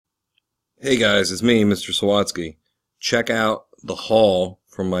Hey guys, it's me, Mr. Sawatzky. Check out the haul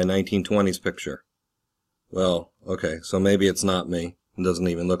from my 1920s picture. Well, okay, so maybe it's not me. It doesn't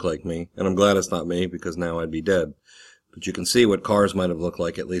even look like me. And I'm glad it's not me because now I'd be dead. But you can see what cars might have looked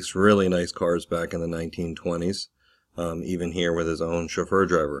like, at least really nice cars back in the 1920s. Even here with his own chauffeur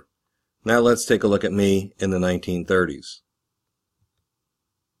driver. Now let's take a look at me in the 1930s.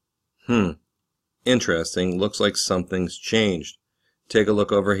 Interesting. Looks like something's changed. Take a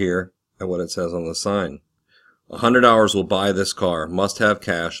look over here at what it says on the sign. $100 will buy this car. Must have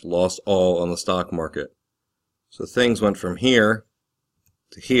cash. Lost all on the stock market. So things went from here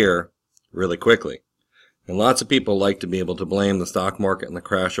to here really quickly. And lots of people like to be able to blame the stock market and the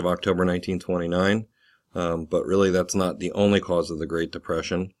crash of October 1929. But really that's not the only cause of the Great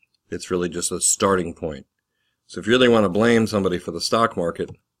Depression. It's really just a starting point. So if you really want to blame somebody for the stock market,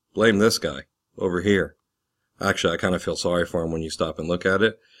 blame this guy over here. Actually, I kind of feel sorry for him when you stop and look at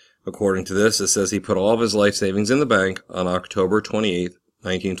it. According to this, it says he put all of his life savings in the bank on October 28th,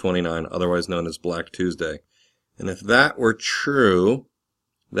 1929, otherwise known as Black Tuesday. And if that were true,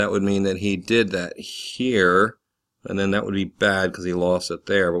 that would mean that he did that here, and then that would be bad because he lost it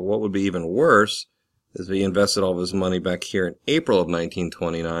there. But what would be even worse is that he invested all of his money back here in April of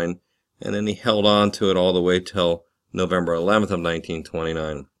 1929, and then he held on to it all the way till November 11th of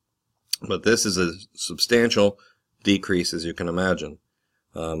 1929. But this is a substantial decrease, as you can imagine.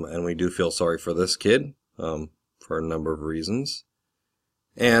 And we do feel sorry for this kid for a number of reasons.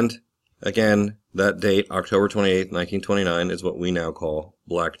 And again, that date, October 28, 1929, is what we now call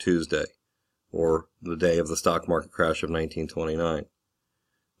Black Tuesday, or the day of the stock market crash of 1929.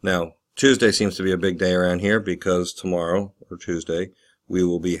 Now, Tuesday seems to be a big day around here because tomorrow, or Tuesday, we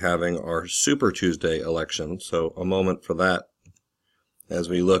will be having our Super Tuesday election. So a moment for that as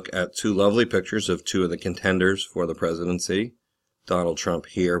we look at two lovely pictures of two of the contenders for the presidency. Donald Trump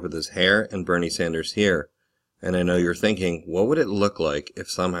here with his hair and Bernie Sanders here. And I know you're thinking, what would it look like if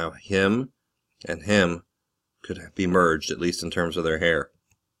somehow him and him could be merged, at least in terms of their hair?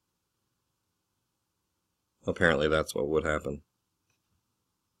 Apparently that's what would happen.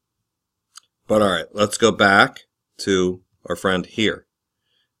 But alright, let's go back to our friend here.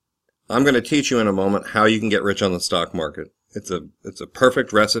 I'm going to teach you in a moment how you can get rich on the stock market. It's a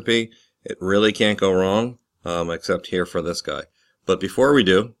perfect recipe. It really can't go wrong, except here for this guy. But before we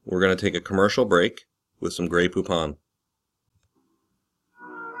do, we're going to take a commercial break with some Grey Poupon.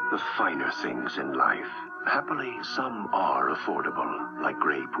 The finer things in life. Happily, some are affordable, like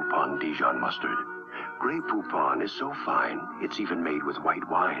Grey Poupon Dijon mustard. Grey Poupon is so fine, it's even made with white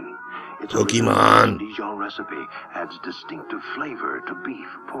wine. Its Pokemon Dijon recipe adds distinctive flavor to beef,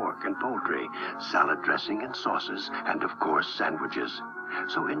 pork, and poultry, salad dressing and sauces, and of course sandwiches.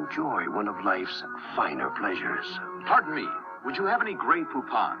 So enjoy one of life's finer pleasures. Pardon me, would you have any Grey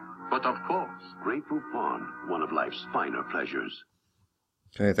Poupon? But of course. Grey Poupon, one of life's finer pleasures.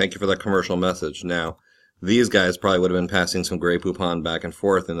 Okay, thank you for that commercial message. Now, these guys probably would have been passing some Grey Poupon back and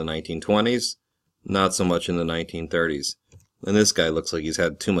forth in the 1920s, not so much in the 1930s. And this guy looks like he's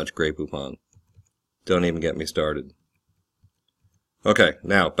had too much Grey Poupon. Don't even get me started. Okay,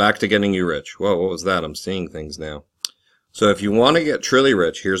 now, back to getting you rich. Whoa, what was that? I'm seeing things now. So if you want to get truly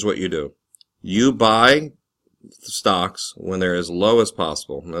rich, here's what you do. You buy stocks when they're as low as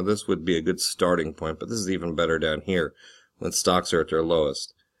possible. Now this would be a good starting point, but this is even better down here when stocks are at their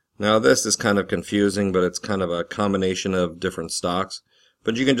lowest. Now this is kind of confusing, but it's kind of a combination of different stocks.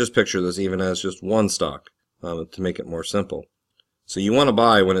 But you can just picture this even as just one stock to make it more simple. So you want to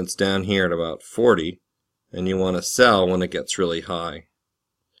buy when it's down here at about 40, and you want to sell when it gets really high.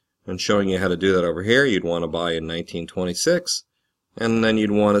 And showing you how to do that over here, you'd want to buy in 1926. And then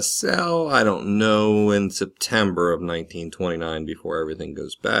you'd want to sell, I don't know, in September of 1929 before everything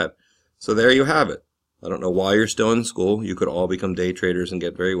goes bad. So there you have it. I don't know why you're still in school. You could all become day traders and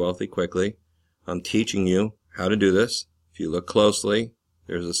get very wealthy quickly. I'm teaching you how to do this. If you look closely,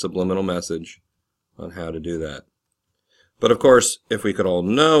 there's a subliminal message on how to do that. But of course, if we could all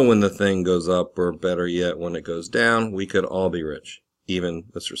know when the thing goes up, or better yet, when it goes down, we could all be rich. Even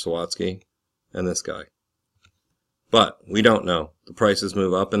Mr. Sawatzky and this guy. But we don't know. The prices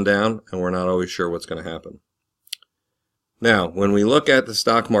move up and down, and we're not always sure what's going to happen. Now, when we look at the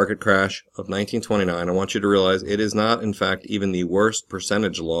stock market crash of 1929, I want you to realize it is not, in fact, even the worst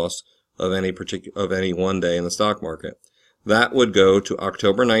percentage loss of any one day in the stock market. That would go to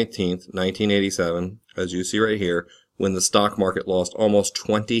October 19th, 1987, as you see right here, when the stock market lost almost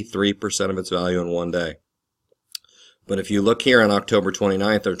 23% of its value in one day. But if you look here on October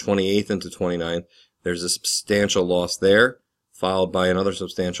 29th or 28th into 29th, there's a substantial loss there, followed by another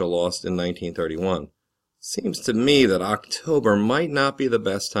substantial loss in 1931. seems to me that October might not be the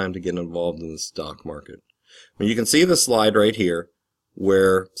best time to get involved in the stock market. I mean, you can see the slide right here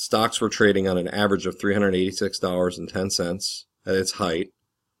where stocks were trading on an average of $386.10 at its height.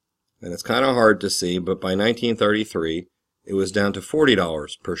 And it's kind of hard to see, but by 1933, it was down to $40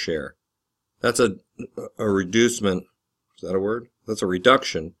 per share. That's a reducement, is that a word? That's a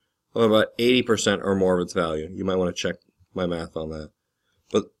reduction of about 80% or more of its value. You might want to check my math on that.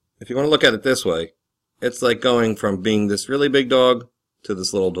 But if you want to look at it this way, it's like going from being this really big dog to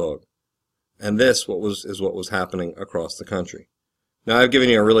this little dog. And this is what was happening across the country. Now I've given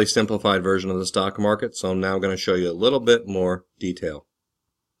you a really simplified version of the stock market, so I'm now going to show you a little bit more detail.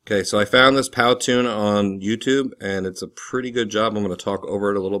 Okay, so I found this Powtoon on YouTube, and it's a pretty good job. I'm going to talk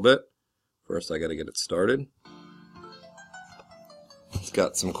over it a little bit. First, I got to get it started. It's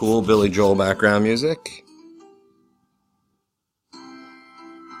got some cool Billy Joel background music.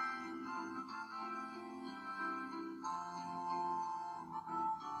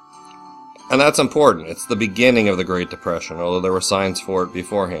 And that's important. It's the beginning of the Great Depression, although there were signs for it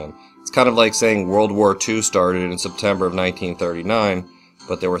beforehand. It's kind of like saying World War II started in September of 1939,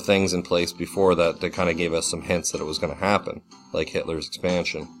 but there were things in place before that that kind of gave us some hints that it was going to happen, like Hitler's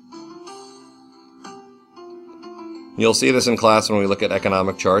expansion. You'll see this in class when we look at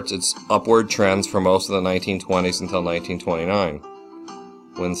economic charts. It's upward trends for most of the 1920s until 1929,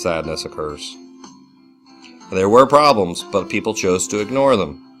 when sadness occurs. There were problems, but people chose to ignore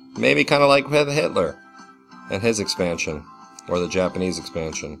them. Maybe kind of like with Hitler and his expansion, or the Japanese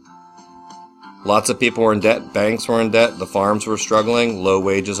expansion. Lots of people were in debt, banks were in debt, the farms were struggling, low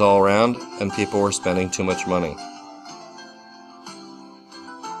wages all around, and people were spending too much money.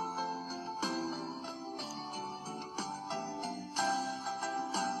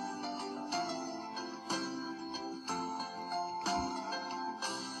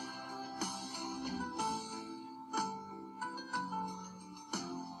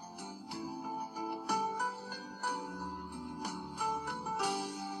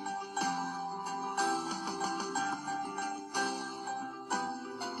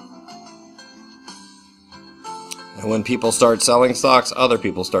 And when people start selling stocks, other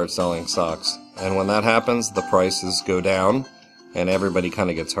people start selling stocks. And when that happens, the prices go down, and everybody kind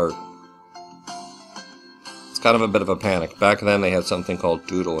of gets hurt. It's kind of a bit of a panic. Back then, they had something called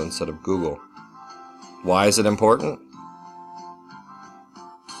Doodle instead of Google. Why is it important?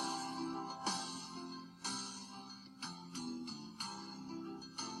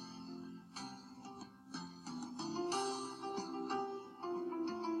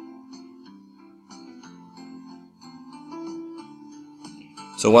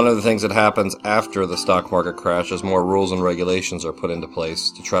 So one of the things that happens after the stock market crash is more rules and regulations are put into place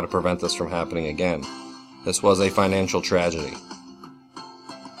to try to prevent this from happening again. This was a financial tragedy.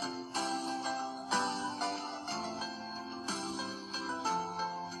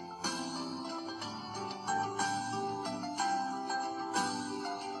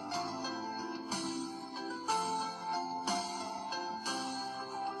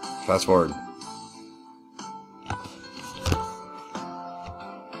 Fast forward.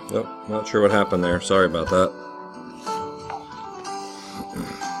 Nope, not sure what happened there. Sorry about that.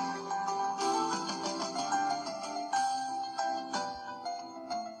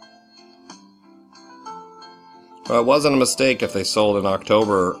 Well, it wasn't a mistake if they sold in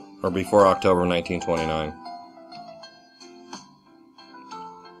October or before October 1929.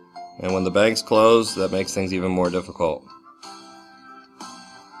 And when the banks close, that makes things even more difficult.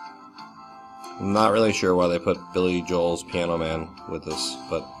 I'm not really sure why they put Billy Joel's Piano Man with this,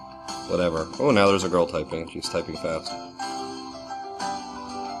 but whatever. Oh, now there's a girl typing. She's typing fast.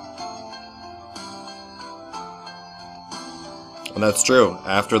 And that's true.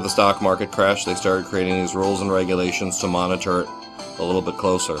 After the stock market crashed, they started creating these rules and regulations to monitor it a little bit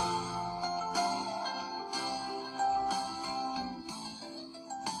closer.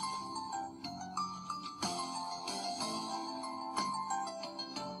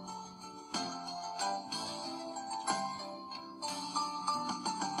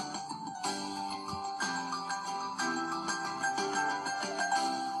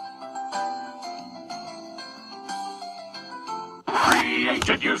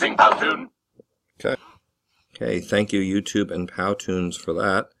 Created using Powtoon. Okay, thank you YouTube and Powtoons for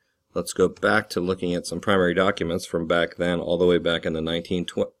that. Let's go back to looking at some primary documents from back then, all the way back in the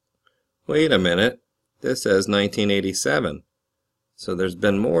 1920s. Wait a minute, this says 1987. So there's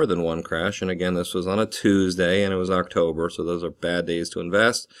been more than one crash, and again this was on a Tuesday and it was October, so those are bad days to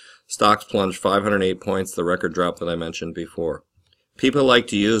invest. Stocks plunged 508 points, the record drop that I mentioned before. People like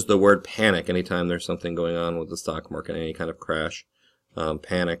to use the word panic anytime there's something going on with the stock market, any kind of crash.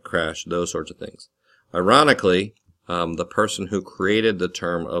 Panic, crash, those sorts of things. Ironically, the person who created the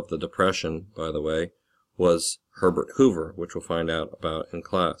term of the Depression, by the way, was Herbert Hoover, which we'll find out about in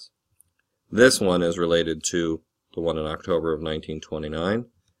class. This one is related to the one in October of 1929,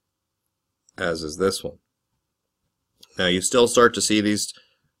 as is this one. Now, you still start to see these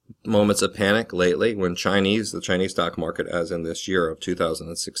moments of panic lately when the Chinese stock market, as in this year of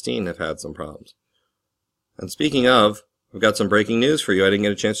 2016, have had some problems. And speaking of, we've got some breaking news for you. I didn't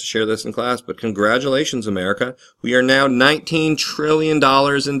get a chance to share this in class, but congratulations, America. We are now $19 trillion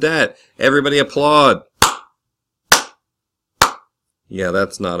in debt. Everybody applaud. Yeah,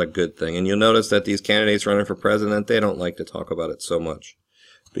 that's not a good thing. And you'll notice that these candidates running for president, they don't like to talk about it so much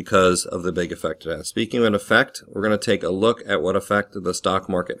because of the big effect it has. Speaking of an effect, we're going to take a look at what effect the stock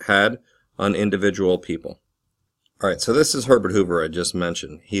market had on individual people. All right, so this is Herbert Hoover I just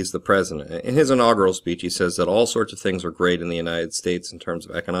mentioned. He's the president. In his inaugural speech, he says that all sorts of things were great in the United States in terms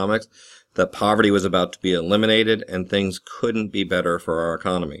of economics, that poverty was about to be eliminated, and things couldn't be better for our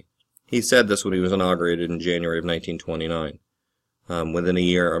economy. He said this when he was inaugurated in January of 1929. Within a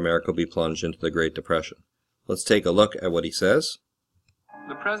year, America will be plunged into the Great Depression. Let's take a look at what he says.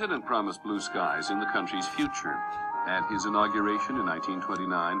 The president promised blue skies in the country's future. At his inauguration in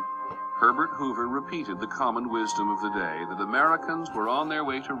 1929, Herbert Hoover repeated the common wisdom of the day that Americans were on their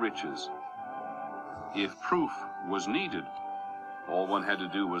way to riches. If proof was needed, all one had to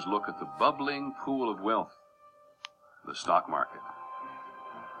do was look at the bubbling pool of wealth, the stock market.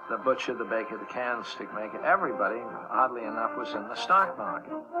 The butcher, the baker, the candlestick maker, everybody, oddly enough, was in the stock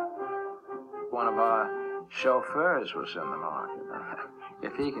market. One of our chauffeurs was in the market.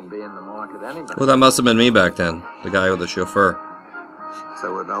 If he can be in the market, anybody. Well, that must have been me back then, the guy with the chauffeur.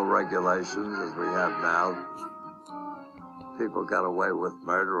 There were no regulations as we have now. People got away with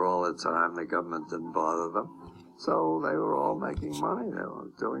murder all the time. The government didn't bother them. So they were all making money. They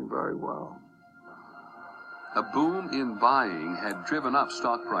were doing very well. A boom in buying had driven up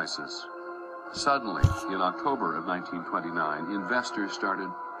stock prices. Suddenly, in October of 1929, investors started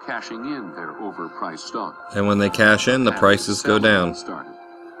cashing in their overpriced stock. And when they cash in, the prices go down. Started.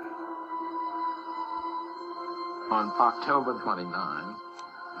 On October 29,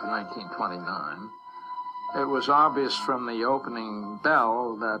 1929, it was obvious from the opening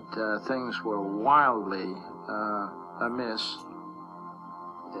bell that things were wildly amiss.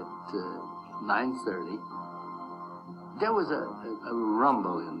 At 9:30, there was a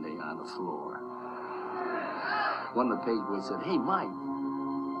rumble on the floor. One of the page boys said, "Hey, Mike,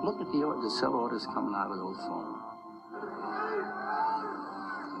 look at the sell orders coming out of those phones."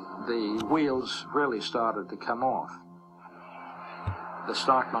 The wheels really started to come off. The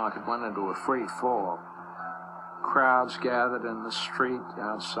stock market went into a free fall. Crowds gathered in the street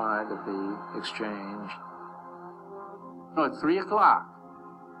outside of the exchange. No, at 3 o'clock,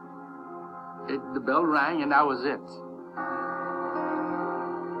 the bell rang and that was it.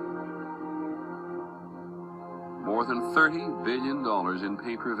 More than $30 billion in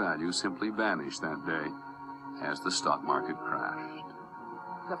paper value simply vanished that day as the stock market crashed.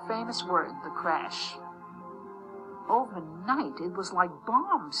 The famous word, the crash. Overnight, it was like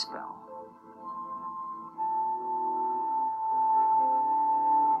bomb spell.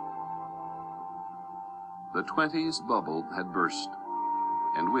 The 20s bubble had burst,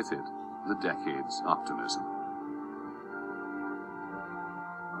 and with it, the decade's optimism.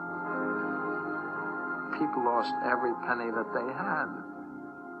 People lost every penny that they had.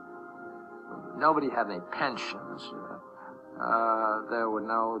 Nobody had any pensions. There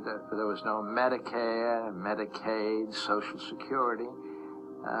was no Medicare, Medicaid, Social Security.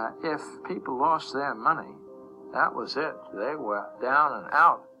 If people lost their money, that was it. They were down and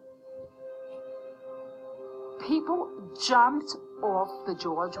out. People jumped off the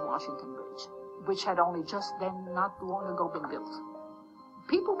George Washington Bridge, which had only just then, not long ago, been built.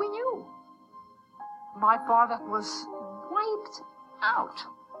 People we knew. My father was wiped out.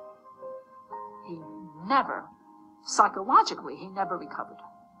 He never, psychologically, he never recovered.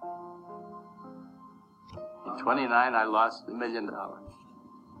 In 29, I lost $1 million.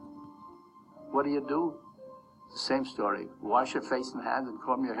 What do? Same story. Wash your face and hands and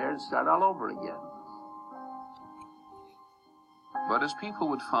comb your hair and start all over again. But as people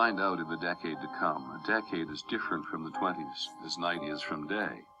would find out in the decade to come, a decade is different from the 20s, as night is from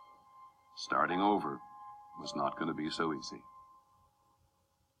day. Starting over was not going to be so easy.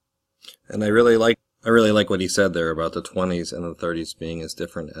 And I really like what he said there about the 20s and the 30s being as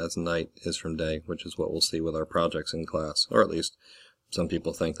different as night is from day, which is what we'll see with our projects in class, or at least some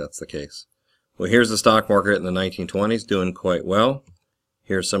people think that's the case. Well, here's the stock market in the 1920s doing quite well.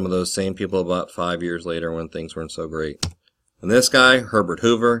 Here's some of those same people about 5 years later when things weren't so great. And this guy, Herbert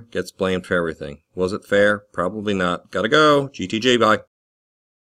Hoover, gets blamed for everything. Was it fair? Probably not. Gotta go. GTG, bye.